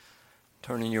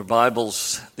Turning your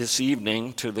Bibles this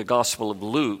evening to the Gospel of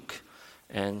Luke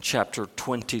and chapter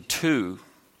 22.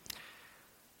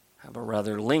 I have a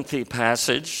rather lengthy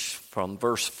passage from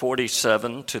verse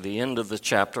 47 to the end of the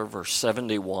chapter, verse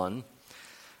 71,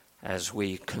 as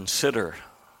we consider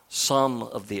some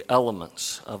of the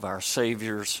elements of our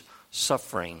Savior's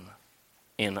suffering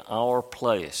in our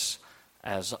place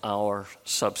as our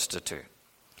substitute.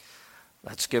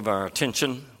 Let's give our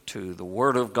attention to the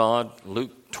Word of God,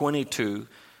 Luke 22,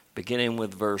 beginning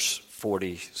with verse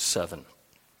 47.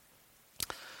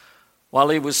 While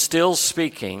he was still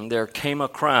speaking, there came a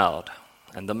crowd,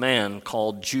 and the man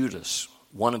called Judas,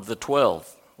 one of the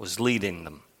 12, was leading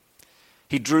them.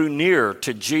 He drew near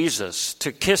to Jesus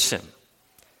to kiss him.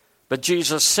 But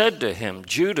Jesus said to him,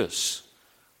 "Judas,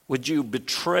 would you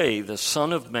betray the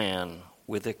Son of Man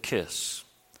with a kiss?"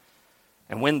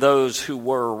 And when those who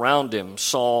were around him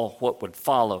saw what would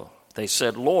follow, they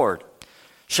said, "Lord,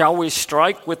 shall we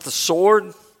strike with the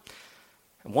sword?"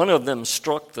 And one of them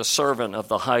struck the servant of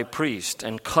the high priest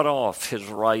and cut off his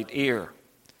right ear.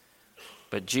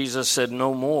 But Jesus said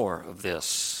no more of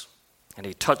this, and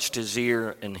he touched his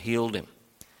ear and healed him.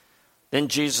 Then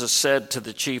Jesus said to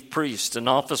the chief priests and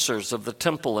officers of the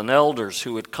temple and elders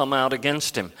who had come out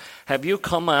against him, "Have you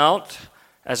come out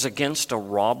as against a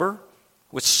robber,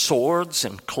 with swords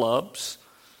and clubs?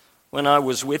 When I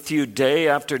was with you day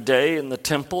after day in the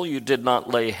temple, you did not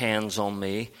lay hands on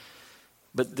me.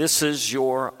 But this is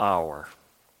your hour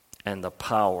and the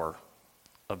power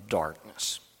of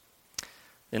darkness."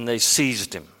 Then they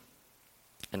seized him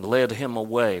and led him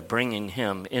away, bringing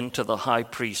him into the high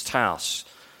priest's house.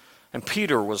 And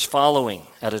Peter was following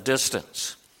at a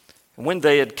distance. And when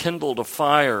they had kindled a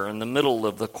fire in the middle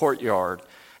of the courtyard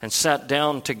and sat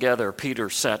down together, Peter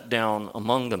sat down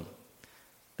among them.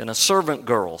 Then a servant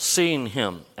girl, seeing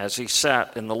him as he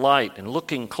sat in the light and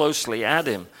looking closely at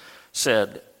him,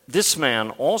 said, "This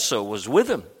man also was with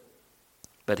him."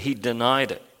 But he denied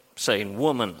it, saying,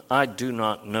 "Woman, I do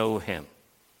not know him."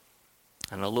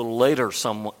 And a little later,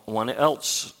 someone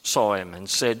else saw him and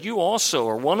said, "You also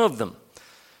are one of them."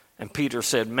 And Peter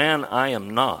said, "Man, I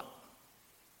am not."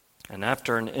 And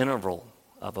after an interval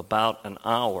of about an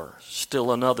hour,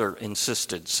 still another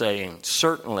insisted, saying,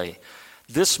 "Certainly,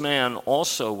 this man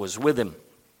also was with him,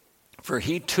 for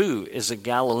he too is a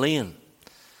Galilean."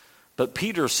 But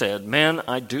Peter said, "Man,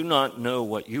 I do not know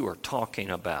what you are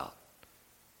talking about."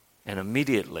 And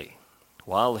immediately,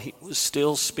 while he was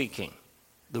still speaking,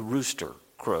 the rooster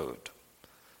crowed.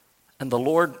 And the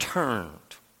Lord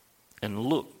turned and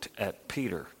looked at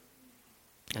Peter.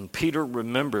 And Peter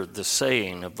remembered the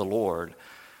saying of the Lord,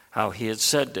 how he had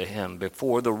said to him,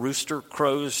 "Before the rooster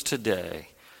crows today,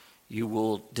 you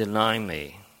will deny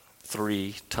me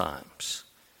 3 times."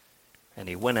 And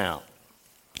he went out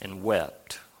and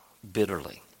wept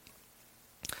bitterly.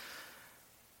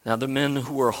 Now the men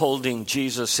who were holding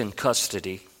Jesus in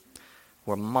custody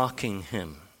were mocking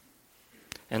him.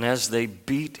 And as they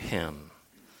beat him,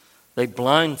 they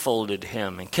blindfolded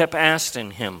him and kept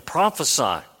asking him,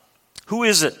 "Prophesy, who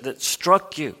is it that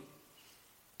struck you?"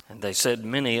 And they said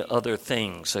many other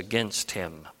things against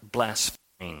him,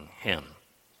 blaspheming him.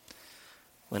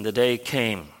 When the day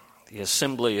came, the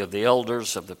assembly of the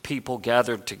elders of the people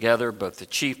gathered together, both the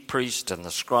chief priests and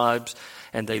the scribes,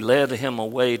 and they led him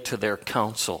away to their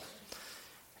council.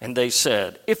 And they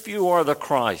said, "If you are the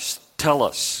Christ, tell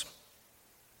us."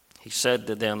 He said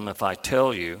to them, "If I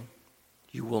tell you,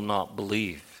 you will not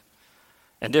believe.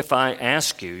 And if I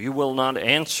ask you, you will not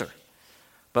answer.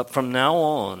 But from now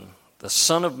on, the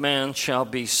Son of Man shall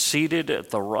be seated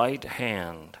at the right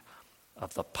hand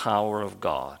of the power of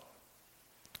God."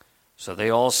 So they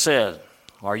all said,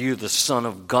 "Are you the Son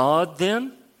of God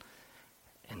then?"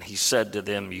 And he said to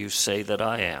them, "You say that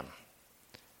I am."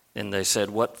 Then they said,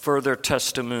 "What further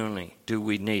testimony do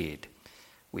we need?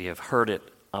 We have heard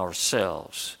it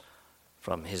ourselves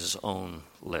from his own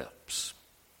lips."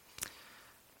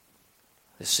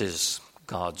 This is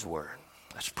God's word.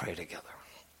 Let's pray together.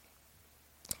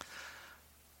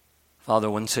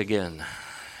 Father, once again,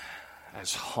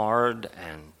 as hard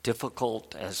and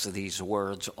difficult as these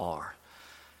words are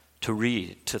to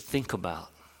read, to think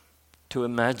about, to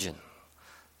imagine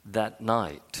that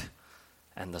night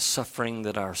and the suffering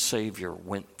that our Savior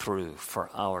went through for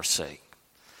our sake.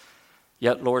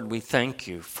 Yet, Lord, we thank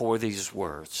you for these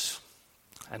words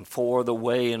and for the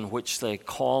way in which they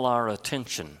call our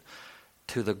attention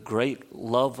to the great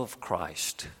love of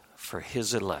Christ for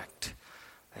his elect,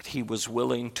 that he was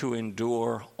willing to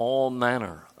endure all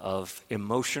manner of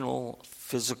emotional,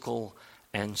 physical,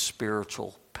 and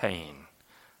spiritual pain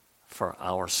for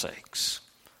our sakes.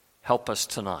 Help us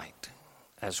tonight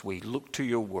as we look to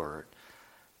your word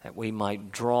that we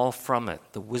might draw from it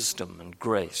the wisdom and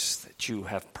grace that you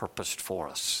have purposed for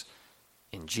us.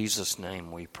 In Jesus'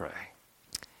 name we pray.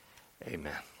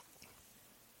 Amen.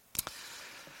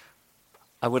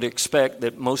 I would expect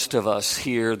that most of us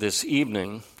here this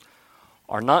evening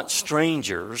are not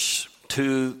strangers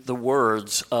to the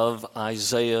words of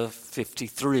Isaiah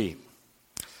 53,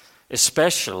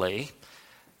 especially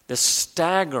the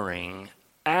staggering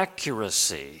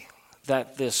accuracy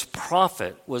that this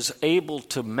prophet was able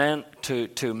to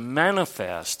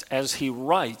manifest as he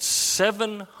writes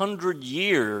 700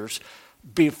 years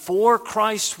before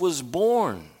Christ was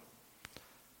born.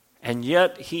 And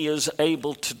yet he is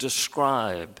able to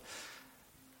describe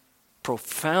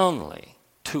profoundly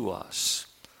to us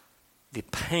the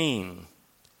pain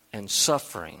and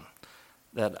suffering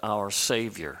that our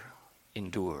Savior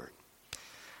endured.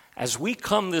 As we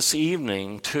come this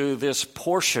evening to this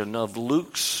portion of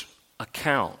Luke's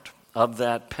account of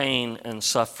that pain and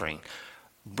suffering,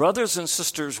 brothers and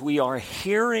sisters, we are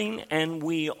hearing and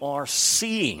we are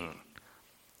seeing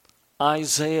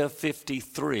Isaiah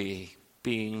 53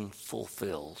 being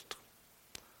fulfilled.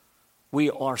 We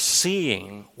are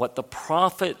seeing what the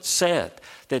prophet said,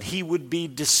 that he would be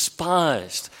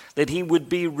despised, that he would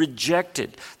be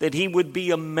rejected, that he would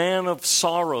be a man of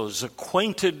sorrows,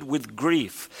 acquainted with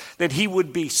grief, that he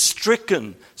would be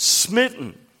stricken,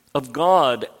 smitten of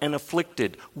God and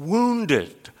afflicted,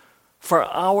 wounded for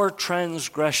our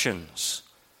transgressions,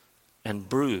 and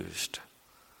bruised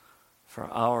for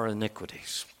our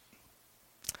iniquities.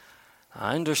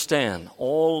 I understand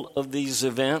all of these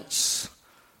events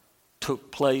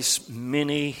took place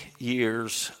many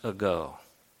years ago,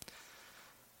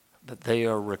 but they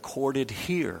are recorded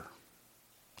here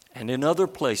and in other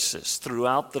places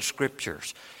throughout the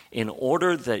Scriptures in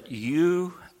order that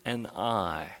you and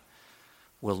I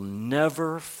will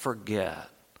never forget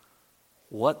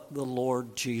what the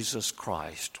Lord Jesus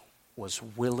Christ was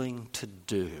willing to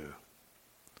do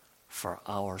for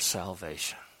our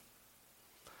salvation.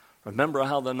 Remember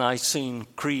how the Nicene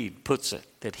Creed puts it,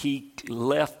 that he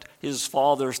left his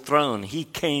Father's throne. He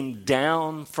came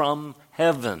down from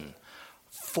heaven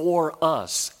for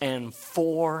us and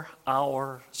for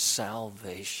our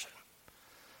salvation.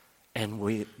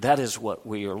 And that is what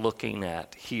we are looking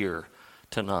at here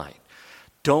tonight.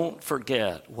 Don't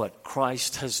forget what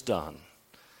Christ has done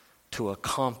to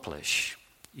accomplish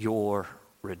your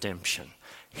redemption.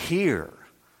 Here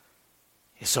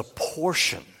is a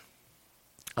portion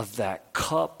of that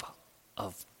cup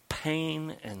of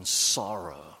pain and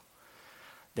sorrow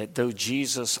that though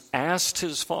Jesus asked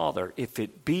his Father, if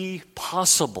it be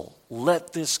possible,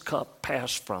 let this cup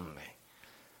pass from me.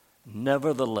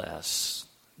 Nevertheless,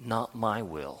 not my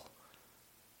will,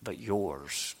 but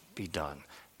yours be done.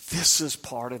 This is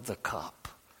part of the cup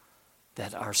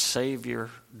that our Savior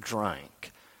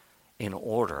drank in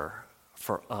order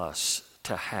for us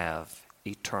to have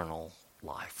eternal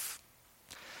life.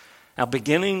 Now,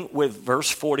 beginning with verse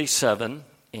 47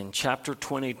 in chapter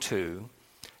 22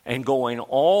 and going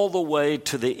all the way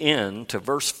to the end, to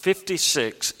verse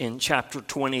 56 in chapter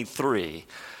 23,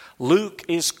 Luke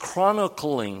is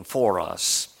chronicling for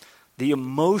us the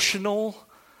emotional,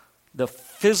 the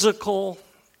physical,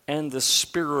 and the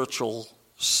spiritual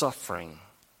suffering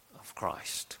of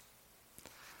Christ.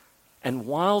 And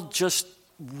while just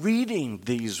reading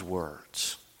these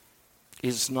words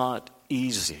is not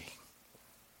easy,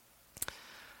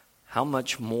 how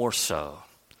much more so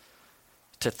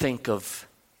to think of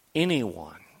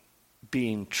anyone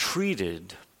being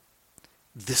treated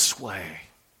this way.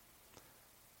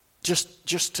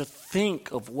 Just to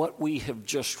think of what we have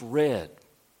just read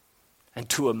and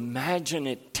to imagine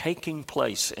it taking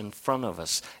place in front of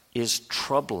us is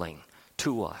troubling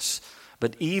to us.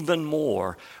 But even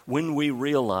more when we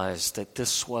realize that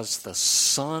this was the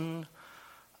Son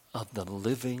of the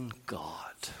living God.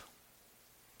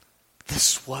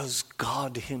 This was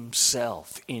God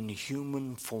himself in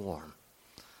human form,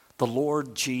 the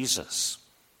Lord Jesus,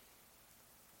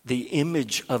 the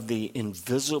image of the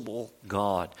invisible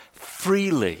God,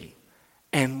 freely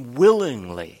and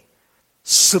willingly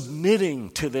submitting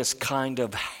to this kind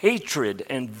of hatred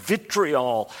and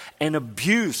vitriol and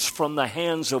abuse from the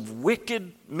hands of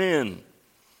wicked men.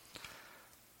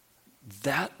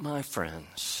 That, my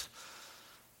friends,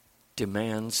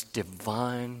 demands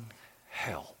divine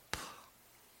help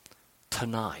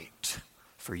tonight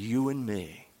for you and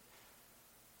me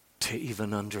to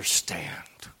even understand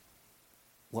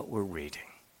what we're reading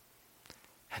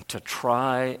and to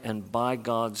try and by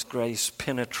God's grace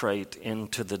penetrate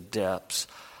into the depths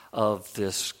of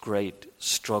this great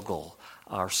struggle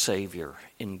our Savior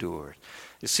endured.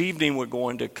 This evening we're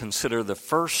going to consider the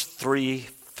first three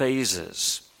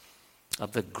phases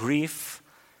of the grief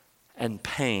and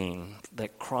pain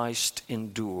that Christ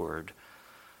endured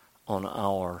on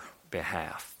our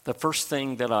behalf. The first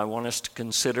thing that I want us to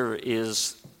consider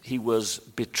is he was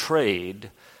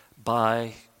betrayed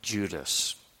by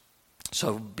Judas.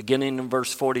 So beginning in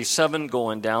verse 47,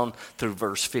 going down through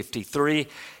verse 53,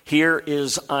 here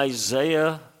is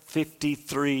Isaiah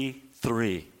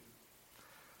 53:3,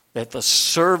 that the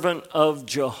servant of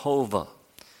Jehovah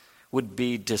would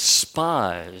be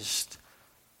despised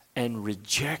and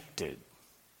rejected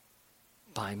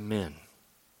by men.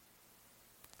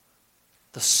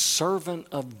 The servant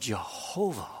of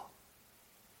Jehovah,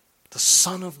 the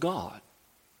Son of God,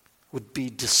 would be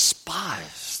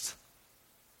despised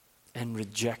and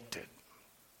rejected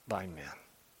by men.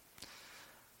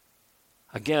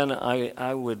 Again,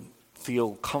 I would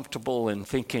feel comfortable in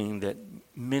thinking that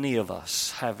many of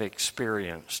us have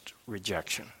experienced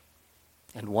rejection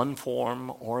in one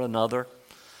form or another.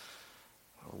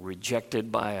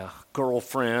 Rejected by a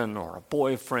girlfriend or a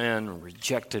boyfriend,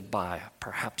 rejected by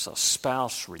perhaps a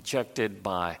spouse, rejected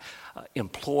by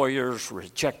employers,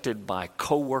 rejected by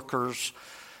coworkers,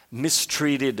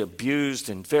 mistreated, abused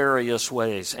in various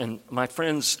ways. And my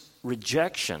friends,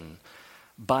 rejection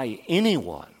by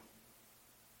anyone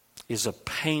is a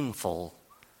painful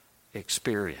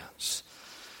experience.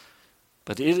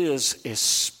 But it is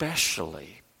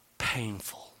especially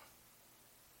painful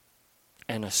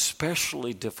and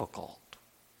especially difficult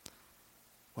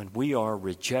when we are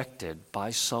rejected by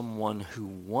someone who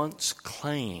once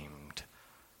claimed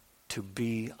to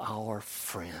be our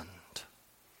friend.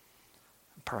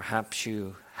 Perhaps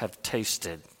you have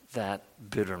tasted that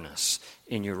bitterness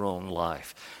in your own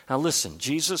life. Now listen,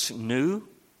 Jesus knew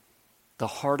the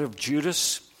heart of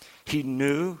Judas. He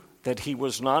knew that he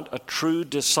was not a true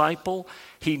disciple.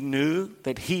 He knew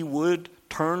that he would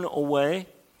turn away.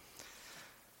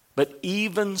 But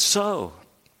even so,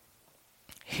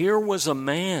 here was a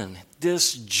man,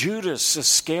 this Judas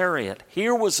Iscariot,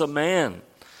 here was a man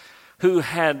who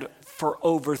had for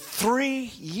over 3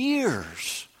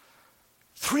 years,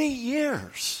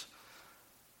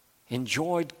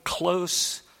 enjoyed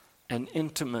close and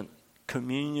intimate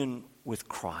communion with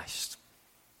Christ,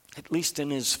 at least in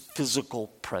his physical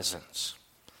presence.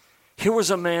 Here was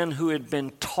a man who had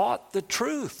been taught the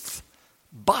truth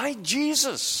by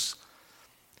Jesus.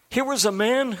 Here was a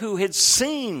man who had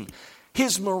seen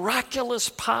his miraculous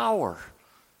power,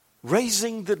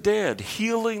 raising the dead,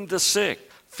 healing the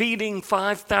sick, feeding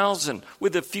 5,000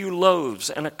 with a few loaves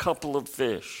and a couple of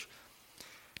fish.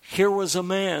 Here was a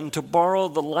man, to borrow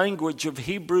the language of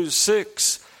Hebrews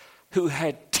 6, who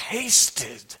had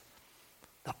tasted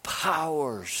the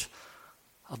powers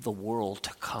of the world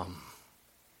to come.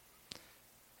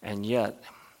 And yet,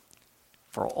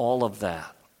 for all of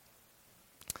that,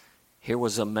 here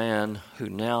was a man who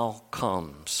now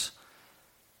comes,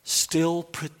 still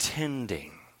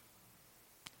pretending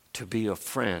to be a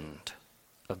friend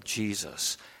of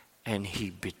Jesus, and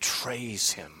he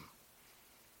betrays him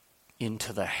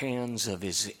into the hands of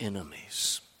his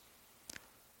enemies.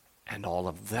 And all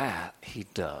of that he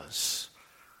does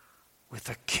with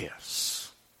a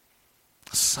kiss,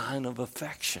 a sign of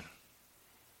affection.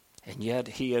 And yet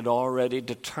he had already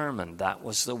determined that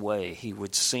was the way he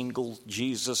would single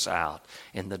Jesus out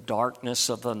in the darkness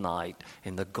of the night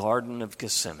in the Garden of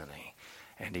Gethsemane.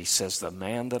 And he says, the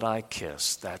man that I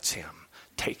kiss, that's him.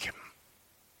 Take him.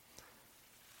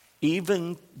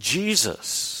 Even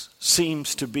Jesus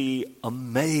seems to be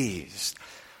amazed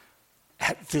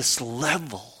at this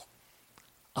level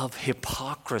of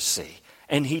hypocrisy.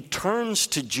 And he turns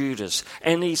to Judas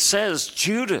and he says,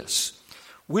 Judas,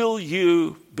 will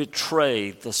you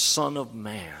betray the Son of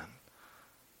Man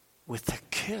with a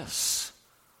kiss?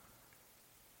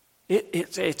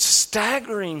 It's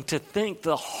staggering to think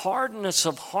the hardness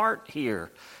of heart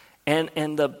here and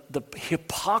the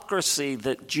hypocrisy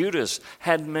that Judas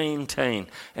had maintained.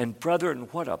 And brethren,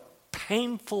 what a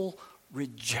painful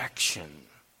rejection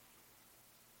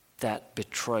that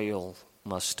betrayal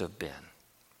must have been.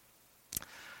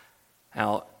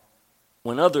 Now,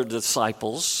 when other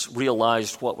disciples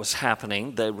realized what was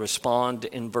happening, they respond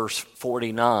in verse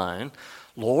 49,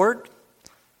 Lord,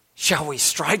 shall we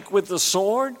strike with the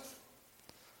sword?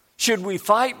 Should we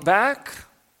fight back?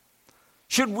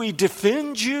 Should we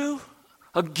defend you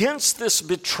against this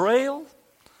betrayal?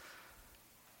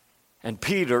 And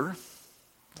Peter,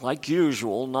 like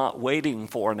usual, not waiting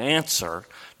for an answer,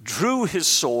 drew his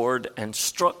sword and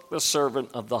struck the servant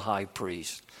of the high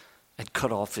priest and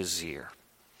cut off his ear.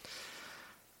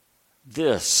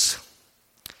 This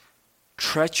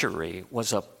treachery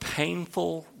was a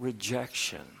painful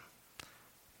rejection.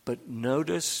 But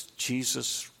notice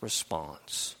Jesus'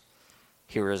 response.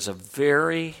 Here is a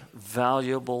very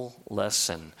valuable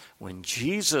lesson when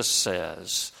Jesus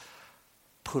says,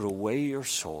 put away your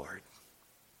sword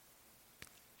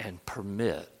and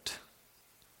permit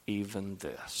even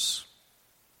this.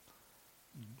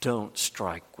 Don't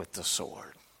strike with the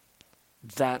sword.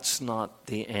 That's not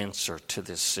the answer to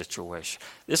this situation.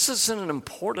 This is an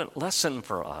important lesson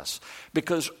for us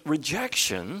because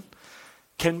rejection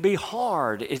can be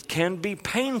hard. It can be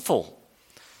painful.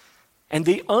 And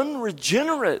the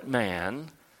unregenerate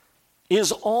man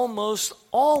is almost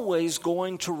always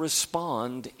going to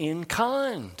respond in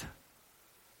kind.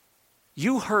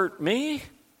 You hurt me,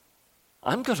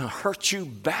 I'm going to hurt you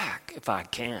back if I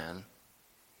can.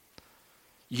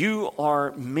 You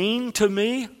are mean to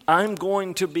me, I'm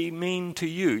going to be mean to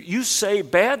you. You say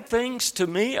bad things to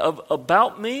me,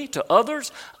 about me, to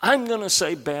others, I'm going to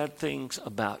say bad things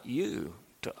about you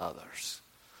to others.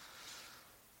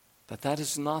 But that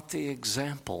is not the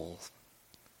example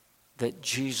that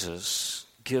Jesus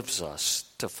gives us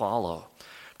to follow.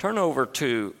 Turn over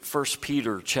to 1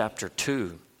 Peter chapter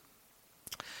 2.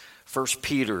 1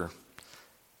 Peter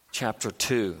chapter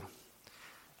 2,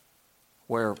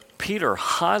 where Peter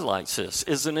highlights this.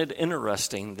 Isn't it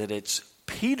interesting that it's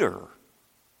Peter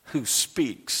who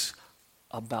speaks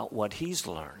about what he's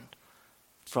learned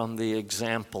from the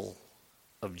example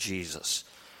of Jesus?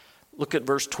 Look at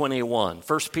verse 21.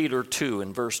 1 Peter 2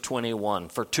 and verse 21.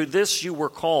 For to this you were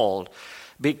called,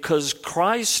 because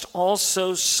Christ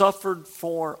also suffered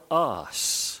for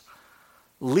us,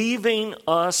 leaving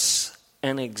us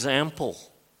an example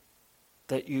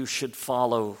that you should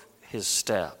follow his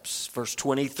steps. Verse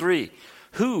 23.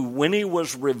 Who, when he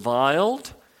was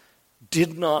reviled,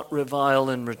 did not revile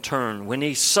in return. When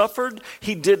he suffered,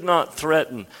 he did not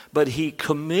threaten, but he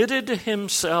committed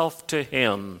himself to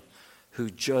him who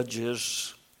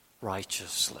judges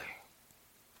righteously.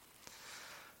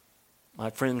 My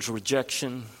friends,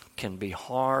 rejection can be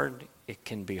hard, it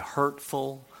can be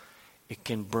hurtful, it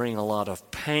can bring a lot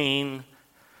of pain,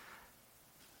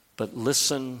 but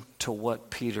listen to what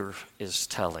Peter is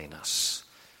telling us.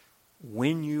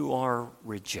 When you are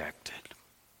rejected,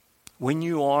 when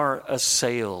you are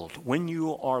assailed, when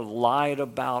you are lied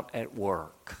about at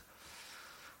work,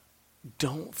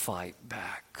 don't fight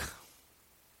back.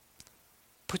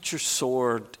 Put your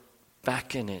sword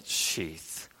back in its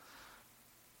sheath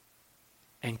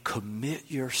and commit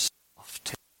yourself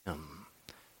to him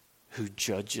who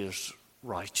judges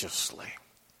righteously.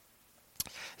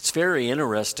 It's very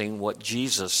interesting what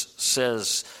Jesus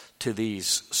says to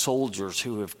these soldiers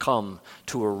who have come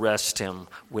to arrest him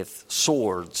with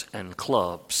swords and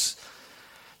clubs.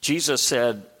 Jesus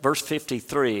said, verse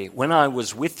 53, when I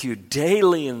was with you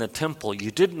daily in the temple,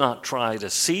 you did not try to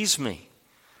seize me.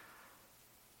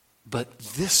 But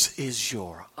this is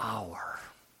your hour.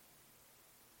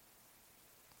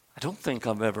 I don't think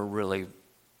I've ever really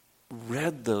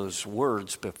read those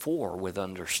words before with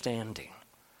understanding.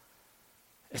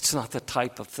 It's not the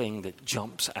type of thing that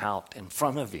jumps out in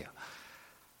front of you.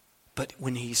 But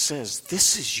when he says,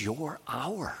 this is your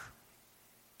hour,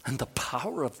 and the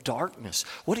power of darkness,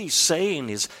 what he's saying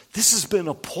is, this has been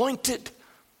appointed.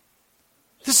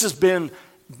 This has been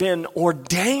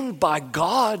ordained by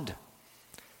God.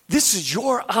 This is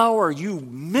your hour, you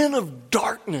men of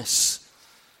darkness.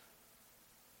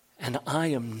 And I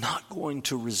am not going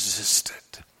to resist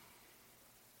it.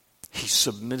 He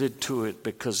submitted to it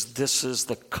because this is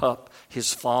the cup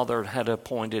his Father had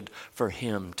appointed for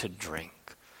him to drink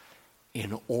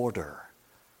in order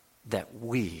that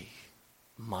we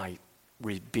might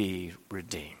be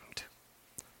redeemed.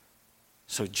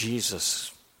 So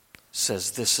Jesus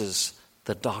says this is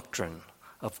the doctrine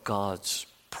of God's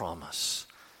promise.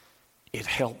 It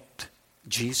helped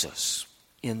Jesus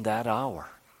in that hour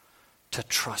to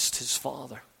trust his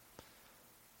Father.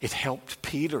 It helped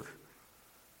Peter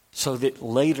so that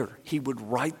later he would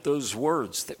write those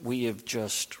words that we have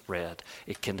just read.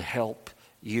 It can help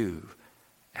you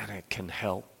and it can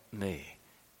help me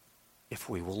if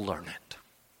we will learn it.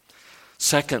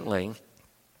 Secondly,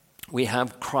 we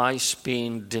have Christ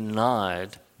being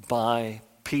denied by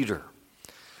Peter.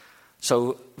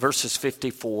 So verses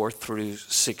 54 through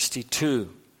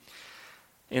 62.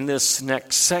 In this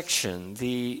next section,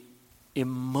 the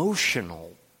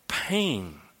emotional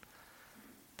pain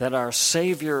that our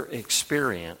Savior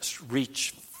experienced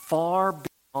reached far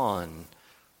beyond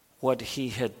what he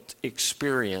had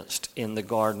experienced in the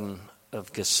Garden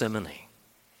of Gethsemane.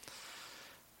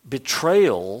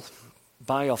 Betrayal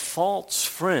by a false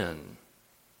friend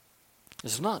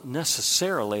is not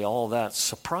necessarily all that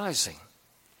surprising.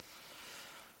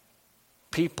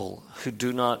 People who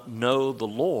do not know the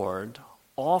Lord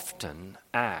often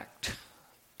act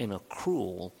in a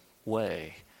cruel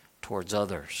way towards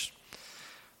others.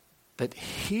 But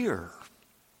here,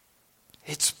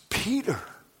 it's Peter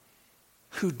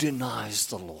who denies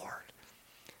the Lord.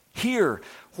 Here,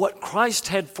 what Christ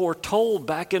had foretold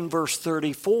back in verse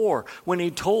 34, when he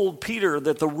told Peter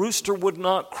that the rooster would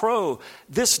not crow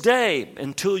this day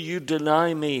until you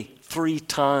deny me 3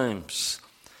 times.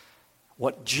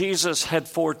 What Jesus had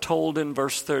foretold in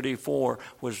verse 34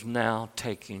 was now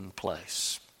taking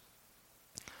place.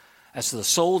 As the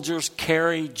soldiers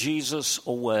carry Jesus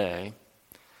away,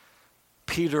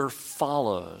 Peter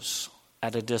follows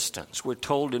at a distance. We're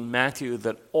told in Matthew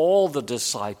that all the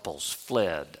disciples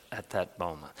fled at that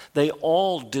moment. They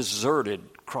all deserted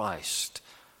Christ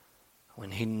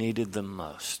when he needed them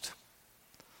most.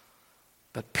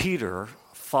 But Peter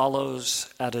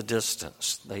follows at a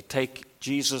distance. They take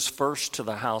Jesus first to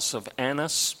the house of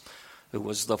Annas, who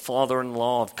was the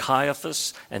father-in-law of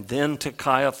Caiaphas, and then to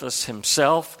Caiaphas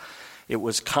himself. It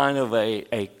was kind of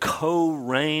a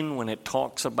co-reign when it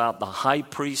talks about the high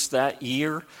priest that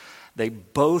year. They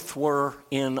both were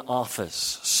in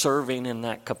office, serving in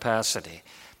that capacity.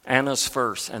 Annas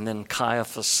first, and then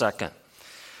Caiaphas second.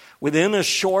 Within a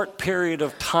short period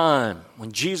of time,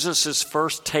 when Jesus is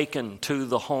first taken to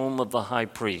the home of the high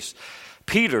priest,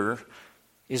 Peter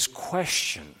is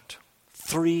questioned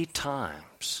 3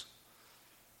 times.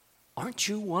 Aren't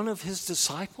you one of his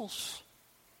disciples?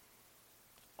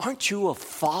 Aren't you a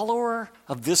follower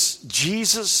of this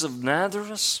Jesus of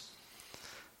Nazareth?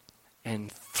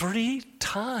 And 3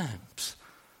 times.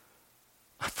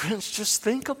 My friends, just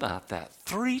think about that.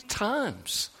 3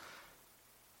 times.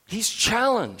 He's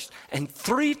challenged. And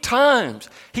 3 times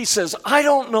he says, I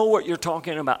don't know what you're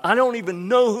talking about. I don't even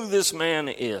know who this man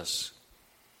is.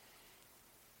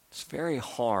 It's very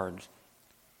hard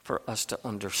for us to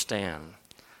understand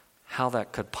how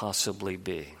that could possibly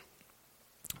be.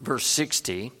 Verse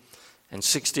 60 and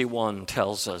 61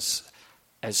 tells us,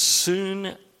 as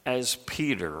soon as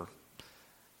Peter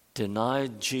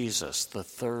denied Jesus the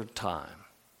 3rd time,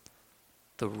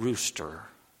 the rooster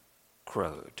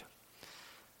crowed.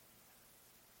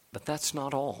 But that's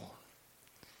not all.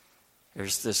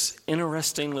 There's this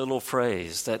interesting little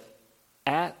phrase that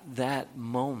at that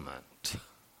moment,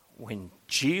 when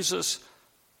Jesus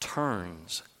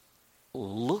turns,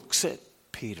 looks at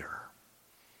Peter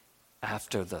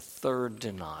after the 3rd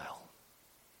denial.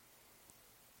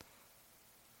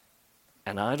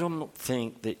 And I don't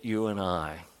think that you and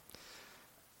I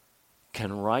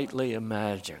can rightly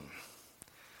imagine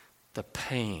the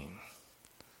pain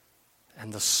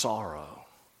and the sorrow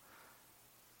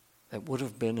that would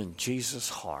have been in Jesus'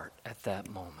 heart at that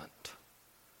moment.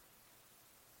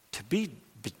 To be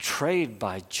betrayed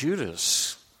by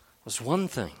Judas was one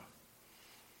thing,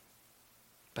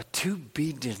 but to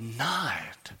be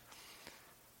denied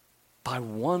by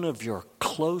one of your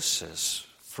closest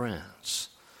friends,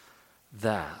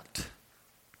 that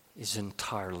is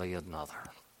entirely another.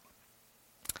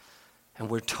 And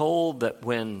we're told that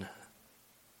when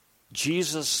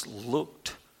Jesus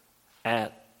looked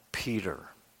at Peter,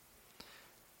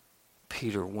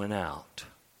 Peter went out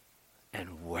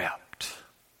and wept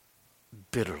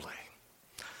bitterly.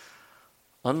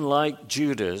 Unlike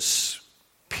Judas,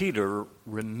 Peter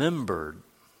remembered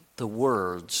the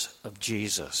words of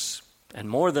Jesus. And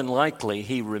more than likely,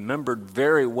 he remembered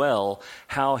very well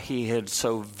how he had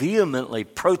so vehemently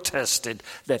protested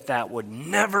that that would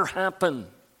never happen.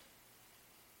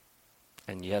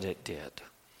 And yet it did.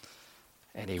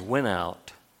 And he went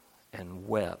out and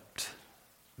wept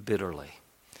bitterly.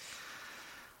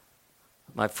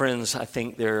 My friends, I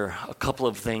think there are a couple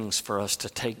of things for us to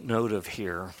take note of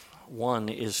here. One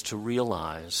is to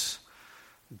realize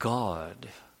God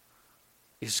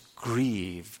is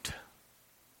grieved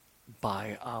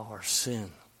by our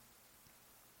sin.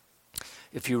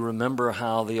 If you remember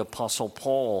how the Apostle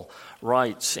Paul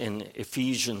writes in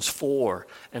Ephesians 4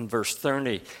 and verse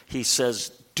 30, he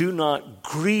says, do not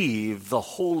grieve the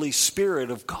Holy Spirit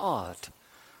of God,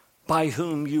 by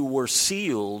whom you were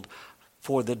sealed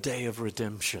for the day of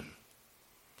redemption.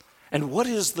 And what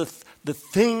is the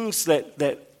things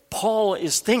that Paul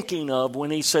is thinking of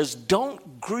when he says,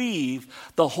 don't grieve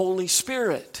the Holy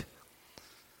Spirit?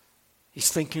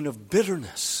 He's thinking of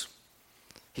bitterness.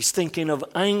 He's thinking of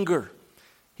anger.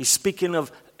 He's thinking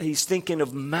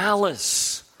of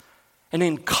malice. And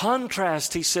in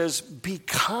contrast, he says, be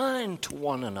kind to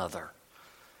one another.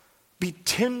 Be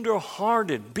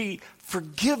tender-hearted. Be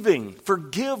forgiving.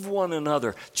 Forgive one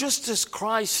another, just as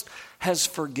Christ has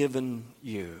forgiven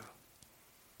you.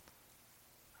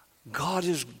 God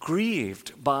is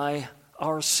grieved by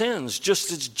our sins,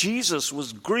 just as Jesus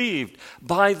was grieved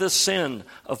by the sin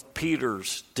of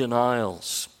Peter's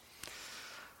denials.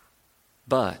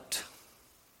 But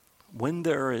when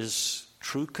there is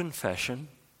true confession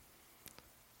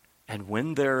and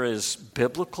when there is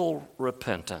biblical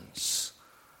repentance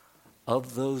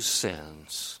of those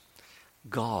sins,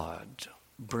 God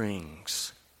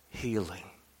brings healing.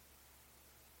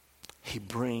 He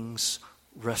brings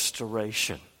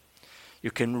restoration.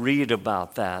 You can read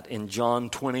about that in John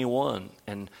 21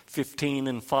 and 15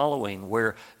 and following,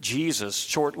 where Jesus,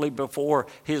 shortly before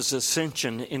his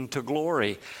ascension into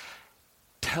glory,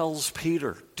 tells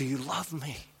Peter, "Do you love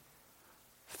me?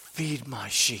 Feed my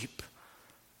sheep."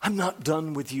 I'm not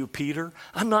done with you, Peter.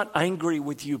 I'm not angry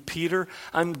with you, Peter.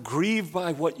 I'm grieved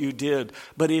by what you did.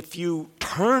 But if you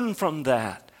turn from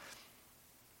that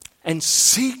and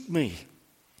seek me,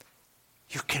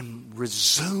 you can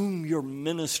resume your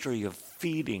ministry of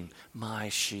feeding my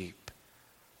sheep,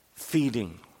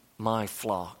 feeding my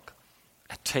flock,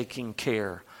 and taking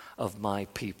care of my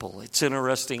people. It's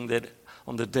interesting that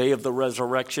on the day of the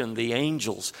resurrection, the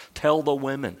angels tell the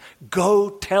women, "Go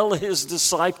tell his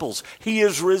disciples he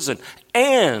is risen,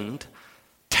 and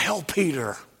tell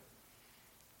Peter."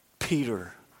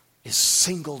 Peter is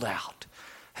singled out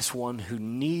as one who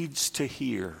needs to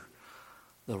hear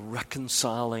the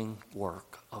reconciling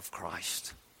work of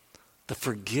Christ, the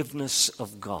forgiveness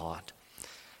of God.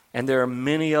 And there are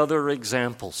many other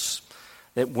examples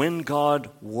that when God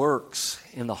works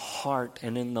in the heart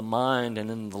and in the mind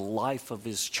and in the life of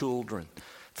his children,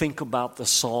 think about the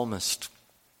psalmist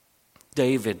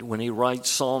David when he writes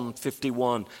Psalm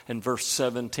 51 and verse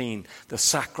 17, "The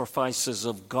sacrifices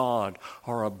of God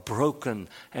are a broken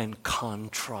and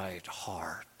contrite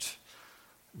heart.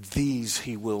 These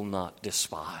he will not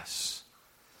despise."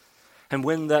 And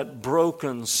when that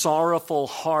broken, sorrowful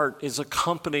heart is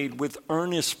accompanied with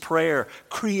earnest prayer,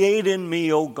 "Create in me,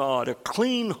 O God, a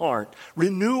clean heart.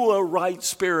 Renew a right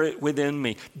spirit within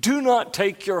me. Do not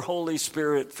take your Holy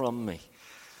Spirit from me."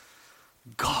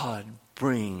 God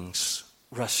brings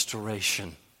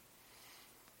restoration.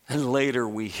 And later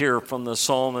we hear from the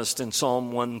psalmist in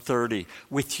Psalm 130,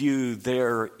 "With you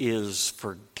there is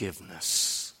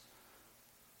forgiveness,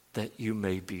 that you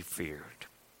may be feared."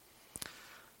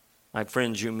 My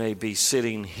friends, you may be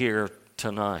sitting here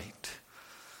tonight,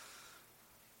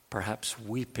 perhaps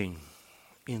weeping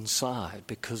inside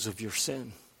because of your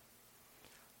sin.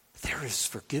 There is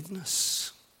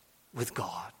forgiveness with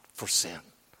God for sin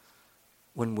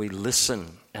when we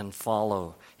listen and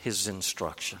follow his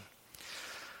instruction.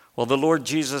 Well, the Lord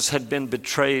Jesus had been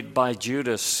betrayed by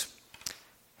Judas.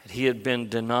 He had been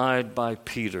denied by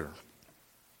Peter.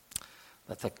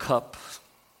 That the cup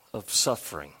of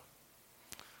suffering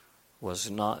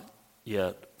was not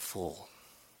yet full.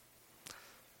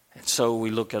 And so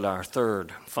we look at our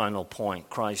third, final point.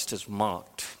 Christ is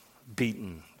mocked,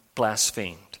 beaten,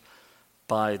 blasphemed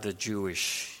by the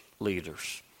Jewish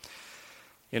leaders.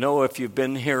 You know, if you've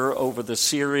been here over the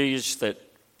series, that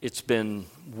it's been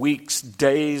weeks,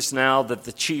 days now that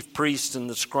the chief priests and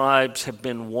the scribes have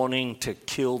been wanting to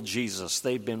kill Jesus.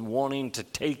 They've been wanting to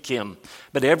take him.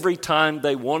 But every time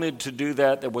they wanted to do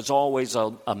that, there was always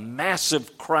a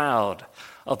massive crowd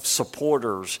of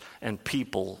supporters and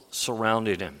people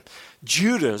surrounding him.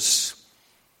 Judas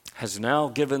has now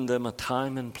given them a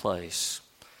time and place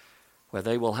where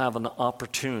they will have an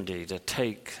opportunity to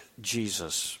take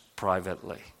Jesus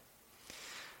privately.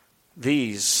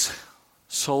 These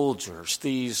soldiers,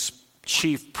 these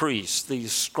chief priests,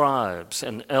 these scribes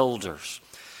and elders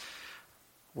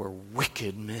were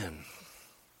wicked men.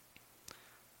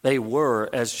 They were,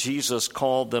 as Jesus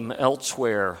called them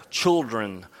elsewhere,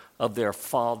 children of their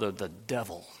father, the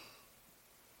devil.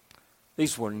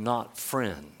 These were not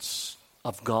friends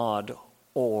of God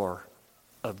or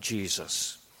of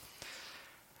Jesus.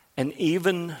 And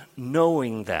even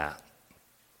knowing that,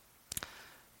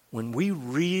 when we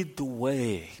read the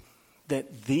way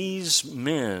that these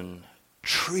men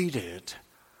treated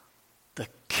the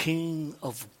King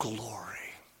of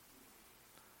Glory,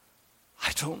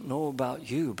 I don't know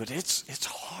about you, but it's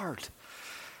hard.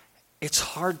 It's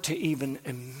hard to even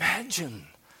imagine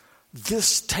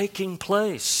this taking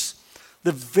place.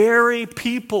 The very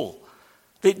people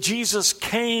that Jesus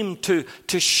came to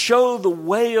show the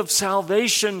way of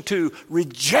salvation to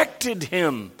rejected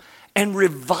him and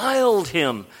reviled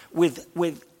him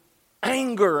with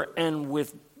anger and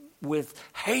with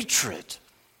hatred.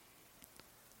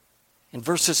 In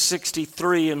verses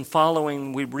 63 and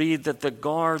following, we read that the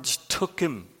guards took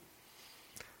him.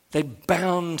 They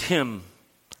bound him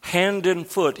hand and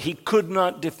foot. He could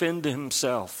not defend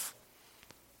himself.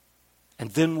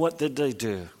 And then what did they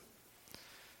do?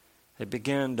 They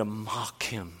began to mock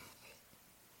him.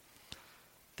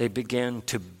 They began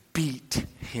to beat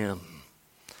him.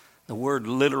 The word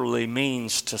literally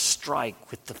means to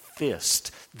strike with the fist.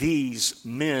 These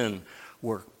men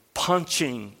were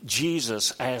punching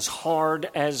Jesus as hard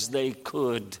as they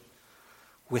could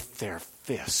with their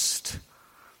fist.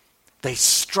 They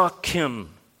struck him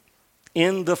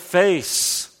in the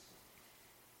face.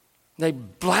 They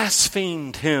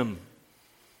blasphemed him.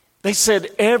 They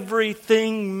said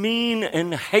everything mean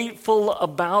and hateful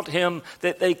about him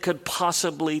that they could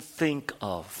possibly think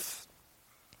of.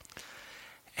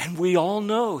 And we all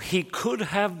know he could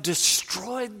have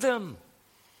destroyed them.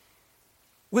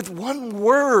 With one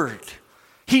word,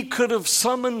 he could have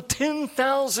summoned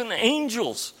 10,000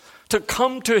 angels to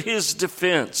come to his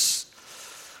defense.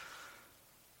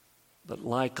 But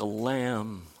like a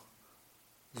lamb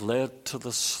led to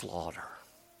the slaughter,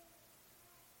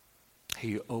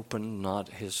 he opened not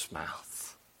his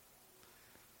mouth.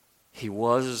 He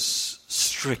was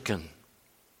stricken,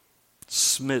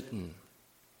 smitten,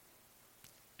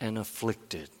 and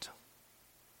afflicted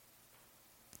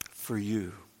for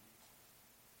you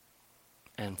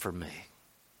and for me.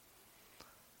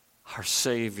 Our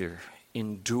Savior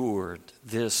endured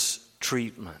this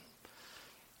treatment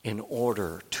in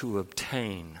order to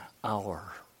obtain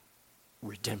our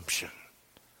redemption.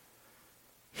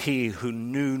 He who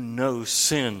knew no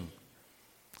sin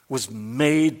was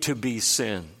made to be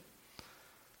sin,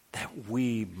 that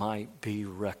we might be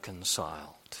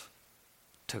reconciled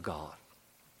to God.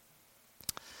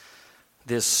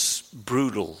 This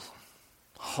brutal,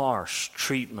 harsh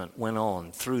treatment went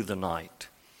on through the night.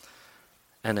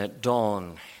 And at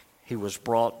dawn, he was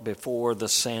brought before the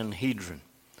Sanhedrin.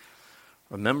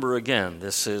 Remember again,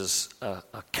 this is a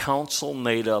council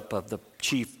made up of the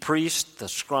chief priests, the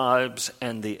scribes,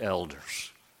 and the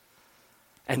elders.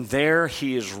 And there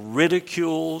he is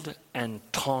ridiculed and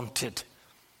taunted.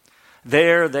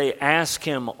 There they ask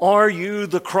him, "Are you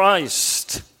the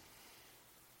Christ?"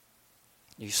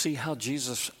 You see how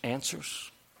Jesus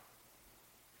answers?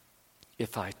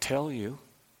 "If I tell you,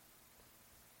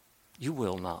 you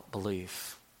will not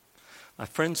believe." My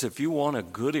friends, if you want a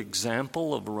good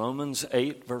example of Romans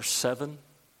 8, verse 7,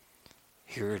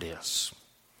 here it is.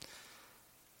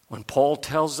 When Paul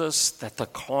tells us that the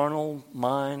carnal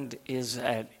mind is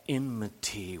at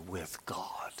enmity with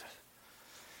God,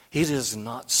 it is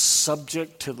not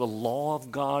subject to the law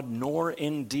of God, nor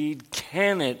indeed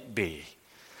can it be.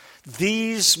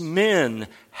 These men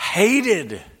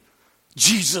hated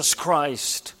Jesus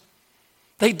Christ.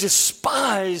 They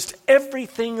despised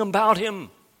everything about him.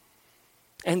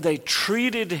 And they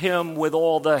treated him with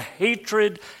all the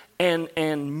hatred and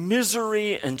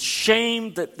misery and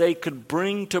shame that they could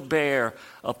bring to bear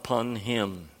upon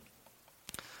him.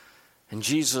 And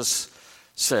Jesus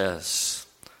says,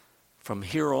 from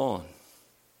here on,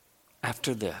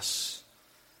 after this,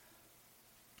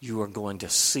 you are going to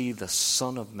see the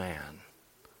Son of Man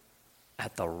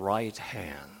at the right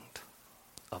hand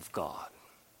of God,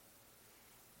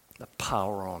 the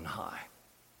power on high.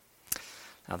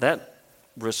 Now that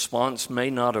response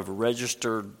may not have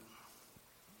registered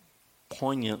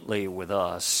poignantly with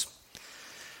us,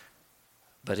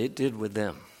 but it did with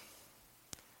them,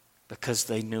 because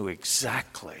they knew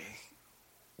exactly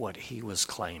what he was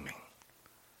claiming.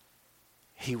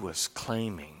 He was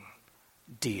claiming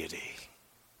deity.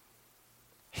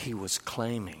 He was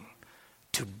claiming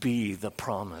to be the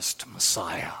promised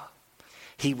Messiah.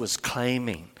 He was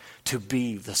claiming to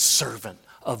be the servant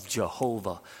of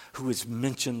Jehovah, who is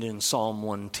mentioned in Psalm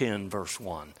 110, verse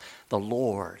 1. The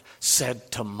Lord said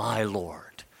to my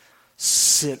Lord,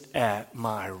 sit at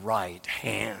my right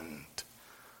hand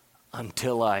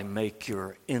until I make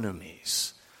your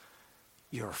enemies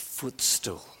your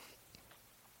footstool.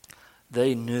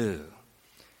 They knew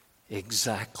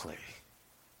exactly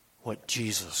what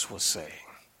Jesus was saying.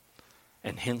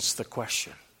 And hence the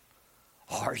question,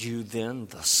 are you then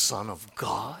the Son of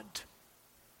God?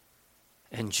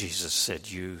 And Jesus said,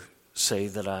 you say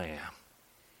that I am.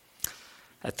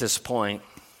 At this point,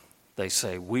 they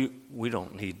say, we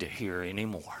don't need to hear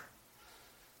anymore.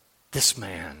 This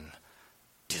man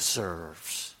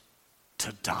deserves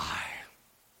to die.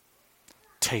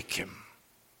 Take him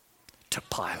to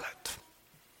Pilate.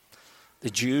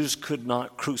 The Jews could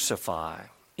not crucify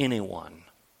anyone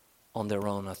on their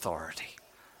own authority.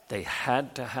 They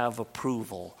had to have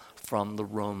approval from the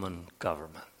Roman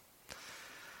government.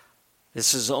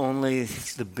 This is only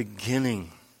the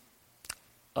beginning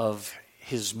of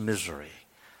his misery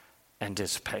and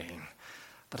his pain.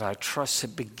 But I trust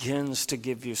it begins to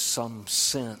give you some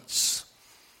sense,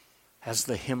 as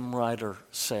the hymn writer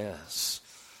says,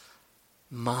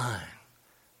 mine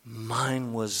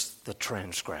was the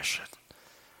transgression,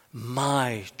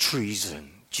 my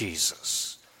treason,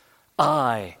 Jesus.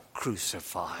 I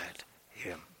crucified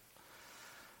him.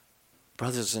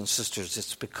 Brothers and sisters,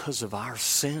 it's because of our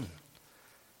sin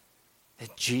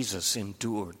that Jesus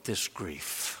endured this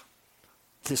grief,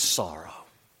 this sorrow,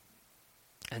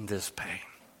 and this pain.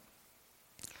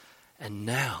 And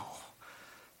now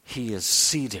he is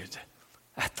seated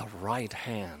at the right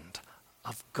hand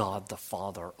of God the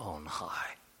Father on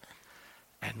high.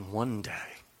 And one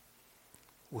day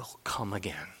will come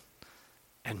again,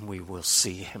 and we will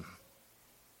see him,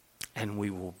 and we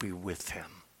will be with him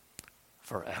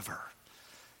forever.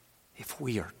 If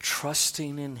we are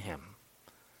trusting in him,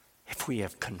 if we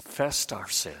have confessed our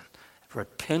sin,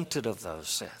 repented of those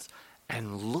sins,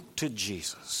 and looked to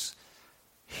Jesus,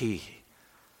 he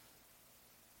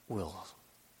will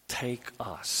take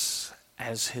us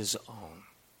as his own,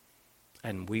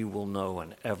 and we will know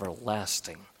an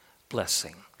everlasting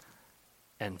blessing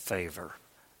and favor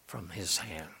from his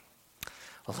hand.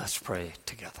 Well, let's pray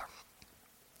together.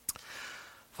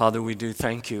 Father, we do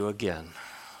thank you again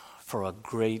for a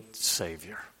great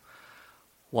Savior,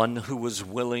 one who was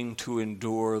willing to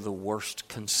endure the worst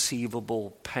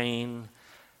conceivable pain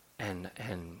and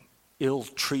ill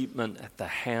treatment at the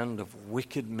hand of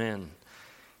wicked men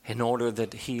in order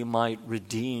that he might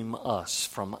redeem us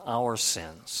from our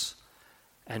sins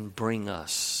and bring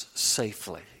us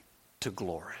safely to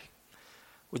glory.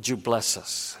 Would you bless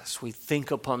us as we think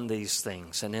upon these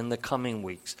things, and in the coming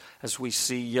weeks as we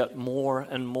see yet more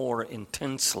and more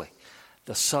intensely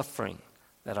the suffering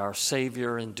that our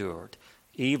Savior endured,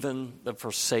 even the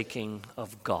forsaking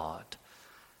of God.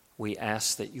 We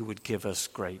ask that you would give us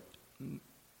great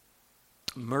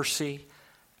mercy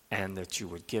and that you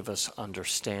would give us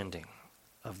understanding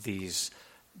of these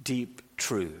deep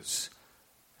truths.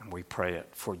 And we pray it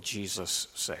for Jesus'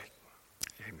 sake.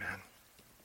 Amen.